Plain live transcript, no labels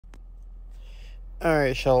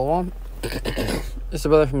Alright, Shalom. It's a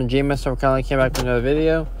brother from the GMSNORTHCAROLINA came back with another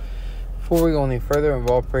video. Before we go any further,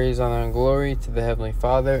 involve all praise, honor, and glory to the Heavenly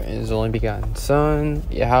Father and His only begotten Son,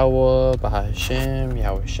 Yahweh, Bahashem,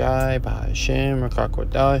 Yahweh Shai, Bahashem,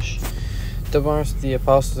 Rakakodash. Double honors to the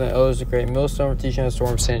apostles and elders, the great millstone, for teaching us the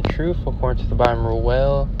word of saying truth, according to the Bible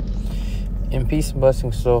well. And peace and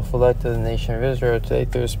blessings to the elect of the nation of Israel today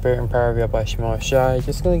through the spirit and power of Yahweh Shai.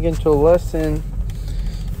 Just going to get into a lesson.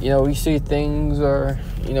 We see things are,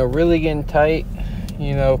 really getting tight,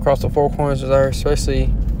 across the four corners of the earth, especially,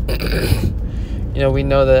 we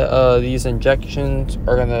know that these injections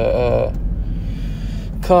are going to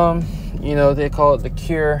come, they call it the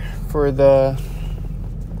cure for the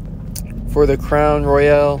Crown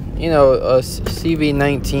Royale,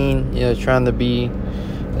 CV-19, trying to be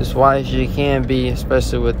as wise as you can be,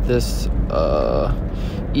 especially with this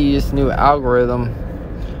new algorithm.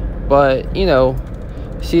 But,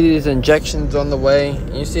 see these injections on the way.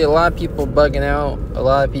 You see a lot of people bugging out. A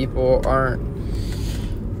lot of people are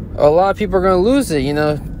going to lose it.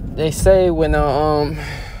 They say when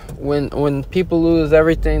people lose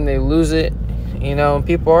everything, they lose it.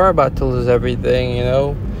 People are about to lose everything.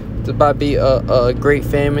 It's about to be a great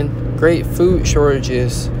famine, great food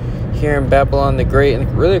shortages here in Babylon the Great, and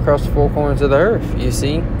really across the four corners of the earth. You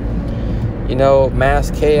see.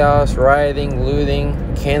 Mass chaos, rioting, looting,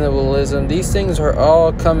 cannibalism. These things are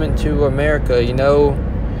all coming to America,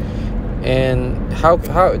 And how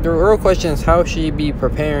the real question is, how should you be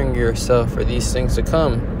preparing yourself for these things to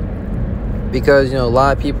come? Because, a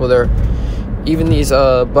lot of people, even these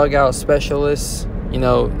bug out specialists,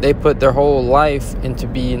 they put their whole life into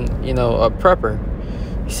being, a prepper.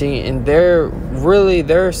 You see, and they're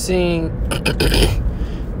seeing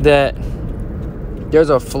that there's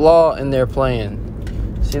a flaw in their plan.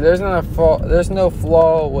 See, there's no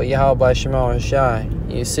flaw with Yahweh Shema Shai.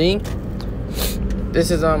 You see? This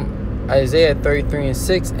is Isaiah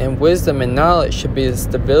 33:6, and wisdom and knowledge should be the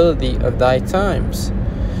stability of thy times.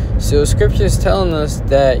 So scripture is telling us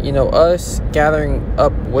that, us gathering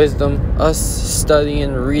up wisdom, us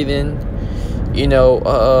studying, reading,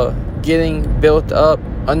 getting built up,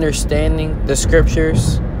 understanding the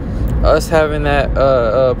scriptures, us having that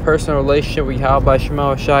personal relationship with Yahweh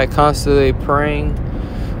Shema Shai, constantly praying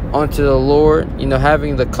unto the Lord,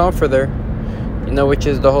 having the Comforter, which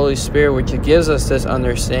is the Holy Spirit, which gives us this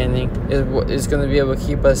understanding, is going to be able to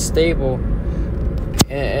keep us stable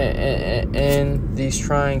in these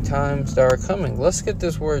trying times that are coming. Let's get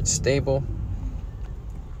this word stable.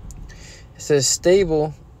 It says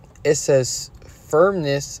stable. It says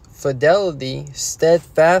firmness, fidelity,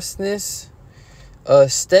 steadfastness,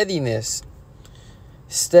 steadiness.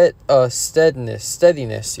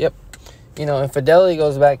 Yep. And fidelity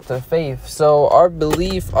goes back to faith. So our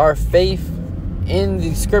belief, our faith in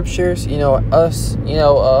the scriptures, us,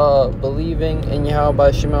 believing in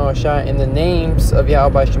Yahweh Shema Shai, in the names of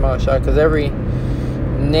Yahweh Shema Shai, because every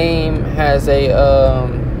name has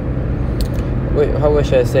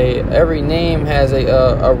every name has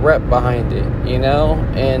a rep behind it, and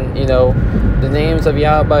the names of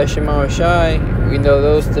Yahweh Shema Shai, we know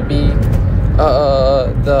those to be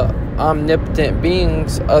the omnipotent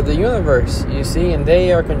beings of the universe, you see, and they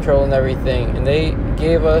are controlling everything, and they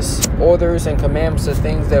gave us orders and commandments of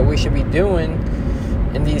things that we should be doing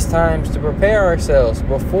in these times to prepare ourselves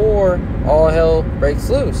before all hell breaks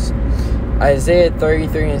loose. Isaiah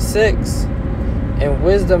 33:6, and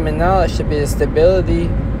wisdom and knowledge should be the stability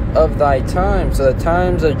of thy times. So the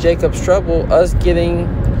times of Jacob's trouble, us getting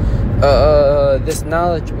this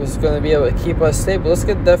knowledge was going to be able to keep us stable. Let's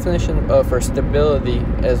get the definition for stability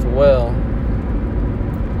as well.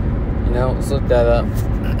 Let's look that up.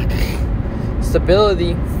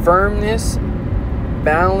 Stability, firmness,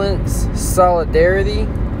 balance, solidarity,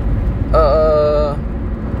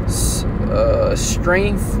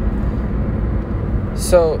 strength,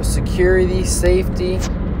 so security, safety,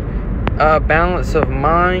 balance of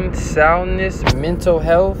mind, soundness, mental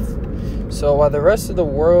health. So while the rest of the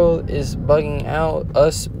world is bugging out,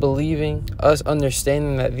 us believing, us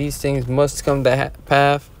understanding that these things must come to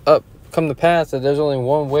pass, that there's only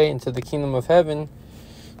one way into the kingdom of heaven,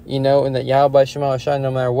 and that Yahweh Shema Shai, no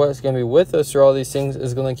matter what, is going to be with us through all these things,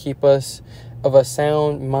 is going to keep us of a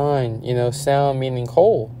sound mind, sound meaning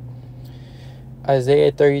whole.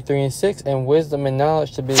 Isaiah 33:6, and wisdom and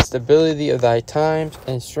knowledge to be the stability of thy times,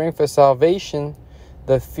 and strength of salvation,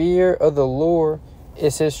 the fear of the Lord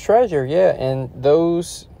is his treasure. And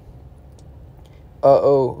those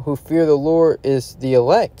who fear the Lord is the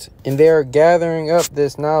elect, and they are gathering up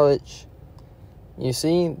this knowledge. You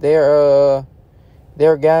see, they're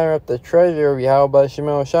gathering up the treasure of Yahweh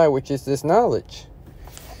Shema Shai, which is this knowledge.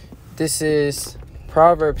 This is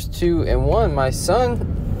Proverbs 2:1, my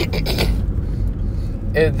son,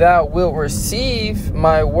 if thou wilt receive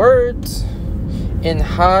my words and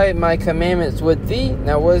hide my commandments with thee.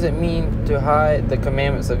 Now, what does it mean to hide the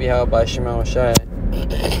commandments of Yahweh by Shema Shai?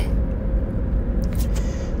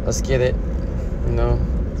 Let's get it.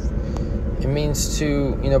 It means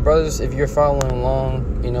to, brothers, if you're following along,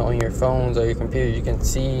 on your phones or your computer, you can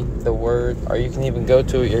see the word, or you can even go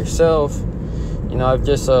to it yourself. I've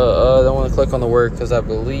just don't want to click on the word because I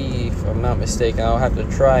believe, if I'm not mistaken, I'll have to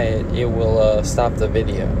try it. It will stop the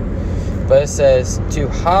video. But it says to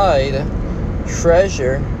hide,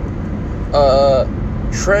 treasure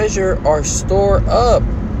or store up.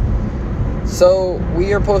 So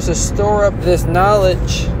we are supposed to store up this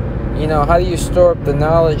knowledge. How do you store up the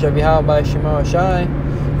knowledge of Yahweh by Shema Shai?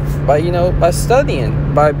 By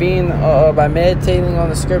studying, by being, by meditating on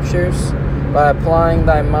the scriptures, by applying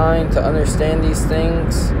thy mind to understand these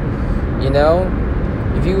things.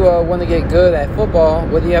 If you want to get good at football,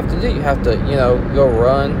 what do you have to do? You have to, go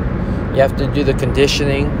run. You have to do the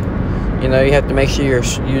conditioning. You have to make sure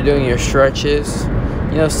you're doing your stretches.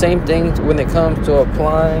 Same thing when it comes to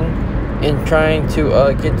applying and trying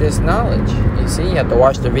to get this knowledge. You see, you have to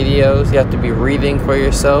watch the videos. You have to be reading for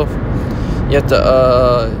yourself. You have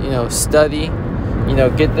to, study.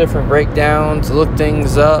 Get different breakdowns, look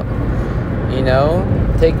things up.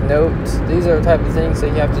 Take notes. These are the type of things that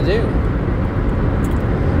you have to do.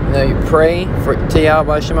 You pray to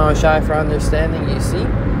Yahweh Shema Shai for understanding. You see,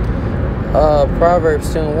 Proverbs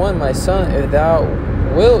 2:1, my son, if thou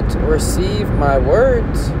wilt receive my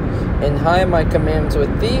words and hide my commandments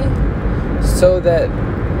with thee, so that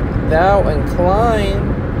thou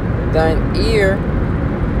incline thine ear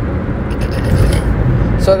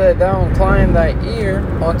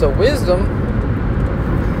unto wisdom.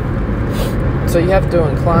 So you have to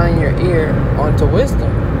incline your ear unto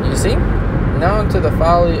wisdom, you see, not unto the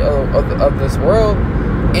folly of this world,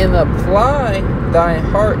 and apply thy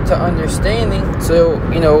heart to understanding. So,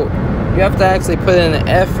 you have to actually put in an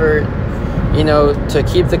effort, to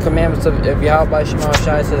keep the commandments of Yahweh by Shema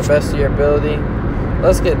Shai to the best of your ability.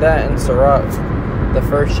 Let's get that in Sirach, the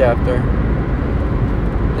first chapter.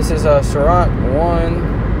 This is Sirach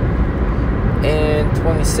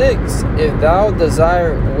 1:26. If thou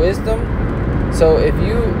desire wisdom. So if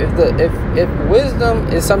wisdom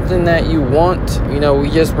is something that you want, we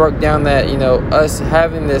just broke down that, us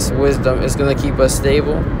having this wisdom is going to keep us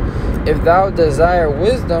stable. If thou desire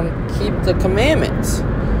wisdom, keep the commandments.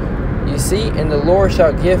 You see, and the Lord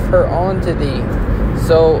shall give her unto thee.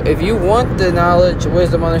 So if you want the knowledge,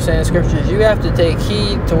 wisdom, understanding scriptures, you have to take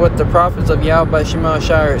heed to what the prophets of Yahweh by Shema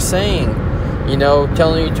Shai are saying.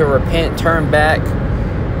 Telling you to repent, turn back.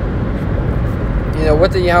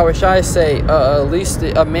 What did Yahweh Shai say? At least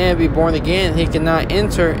a man be born again, he cannot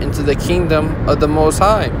enter into the kingdom of the Most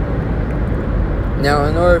High. Now,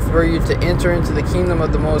 in order for you to enter into the kingdom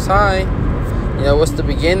of the Most High, what's the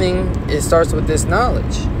beginning? It starts with this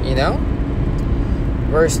knowledge,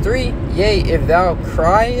 Verse 3, yea, if thou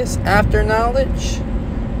criest after knowledge,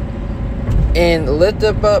 and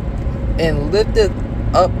lifteth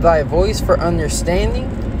up thy voice for understanding,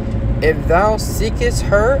 if thou seekest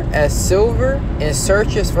her as silver and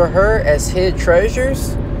searchest for her as hid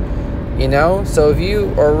treasures, so if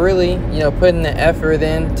you are really, putting the effort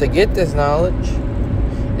in to get this knowledge,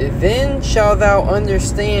 then shalt thou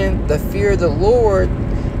understand the fear of the Lord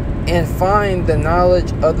and find the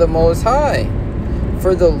knowledge of the Most High.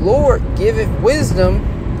 For the Lord giveth wisdom,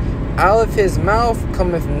 out of his mouth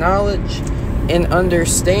cometh knowledge and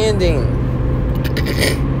understanding.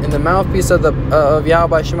 And the mouthpiece of Yahweh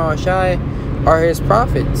by Shema Shai are his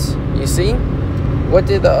prophets. You see, what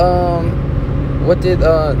did the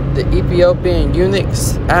Ethiopian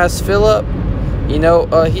eunuchs ask Philip? He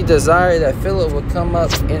desired that Philip would come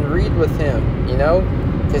up and read with him.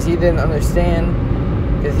 Because he didn't understand,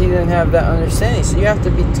 because he didn't have that understanding. So you have to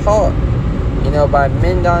be taught, by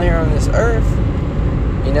men down here on this earth,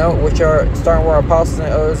 which are starting where our apostles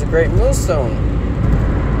and others a great millstone.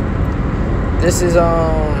 This is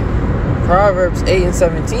Proverbs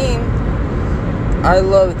 8:17. I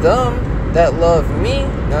love them that love me.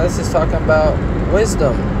 Now this is talking about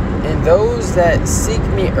wisdom. And those that seek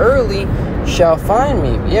me early shall find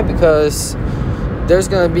me. Yeah, because there's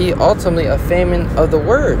going to be ultimately a famine of the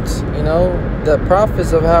words. The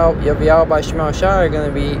prophets of Yahweh by Shema Shai are going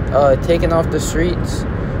to be taken off the streets.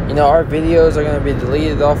 Our videos are going to be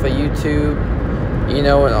deleted off of YouTube. And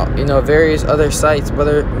various other sites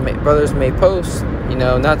brothers may post,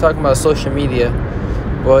 not talking about social media,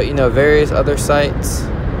 but, various other sites,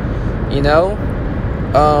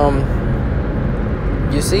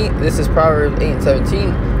 you see, this is Proverbs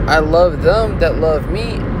 8:17. I love them that love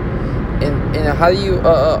me. And how do you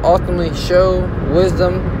ultimately show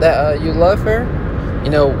wisdom that you love her?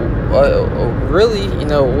 Really,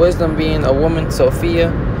 wisdom being a woman,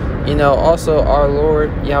 Sophia. Also our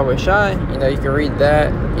Lord Yahweh Shai. You can read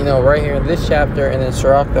that, right here in this chapter, and then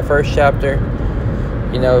Sirach, the first chapter.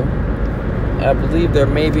 I believe there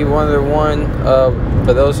may be one other one,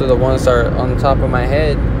 but those are the ones that are on the top of my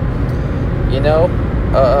head.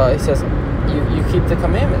 It says you keep the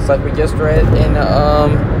commandments, like we just read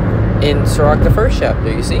in Sirach, the first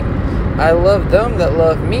chapter. You see, I love them that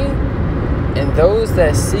love me, and those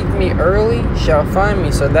that seek me early shall find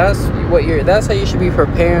me. So that's how you should be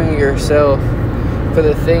preparing yourself for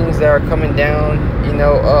the things that are coming down,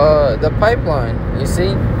 the pipeline. You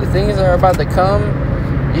see, the things that are about to come,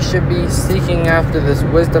 you should be seeking after this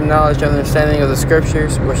wisdom, knowledge, understanding of the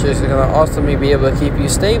scriptures, which is going to ultimately be able to keep you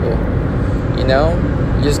stable.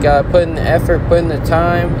 You just got to put in the effort, put in the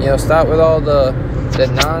time, stop with all the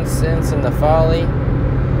nonsense and the folly,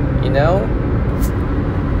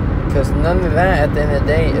 because none of that at the end of the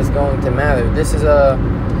day is going to matter. This is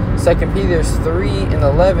 2 Peter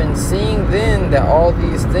 3:11, seeing then that all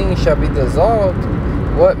these things shall be dissolved,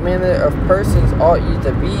 what manner of persons ought ye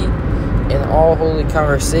to be in all holy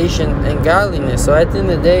conversation and godliness? So at the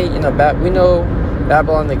end of the day, we know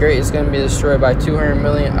Babylon the Great is going to be destroyed by 200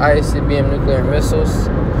 million ICBM nuclear missiles.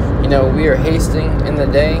 We are hasting in the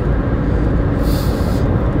day.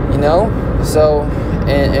 So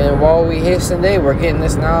and while we hasten the day, we're getting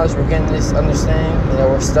this knowledge, we're getting this understanding.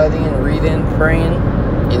 We're studying, reading, praying.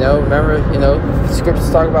 Remember, scriptures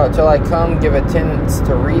talk about till I come, give attendance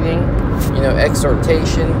to reading,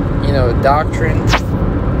 exhortation, doctrine.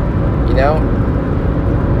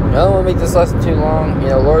 I don't want to make this lesson too long.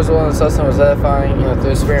 Lord's will, this lesson was edifying, through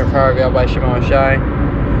the spirit and power of God by Shema Shai.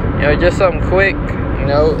 Just something quick,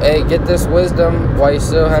 hey, get this wisdom while you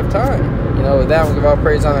still have time. With that, we'll give all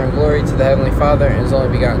praise, honor, and glory to the Heavenly Father and His only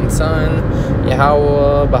begotten Son,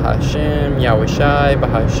 Yahweh, Bahashem, Yahweh Shai,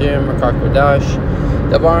 Bahashem, Rakak Wadash.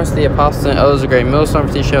 The Barnes, the apostles, and others of great millstone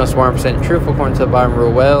for teaching us 100% truthful according to the Bible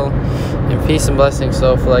real well. And peace and blessings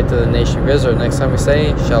so for like to the nation of Israel. Next time we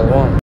say, Shalom.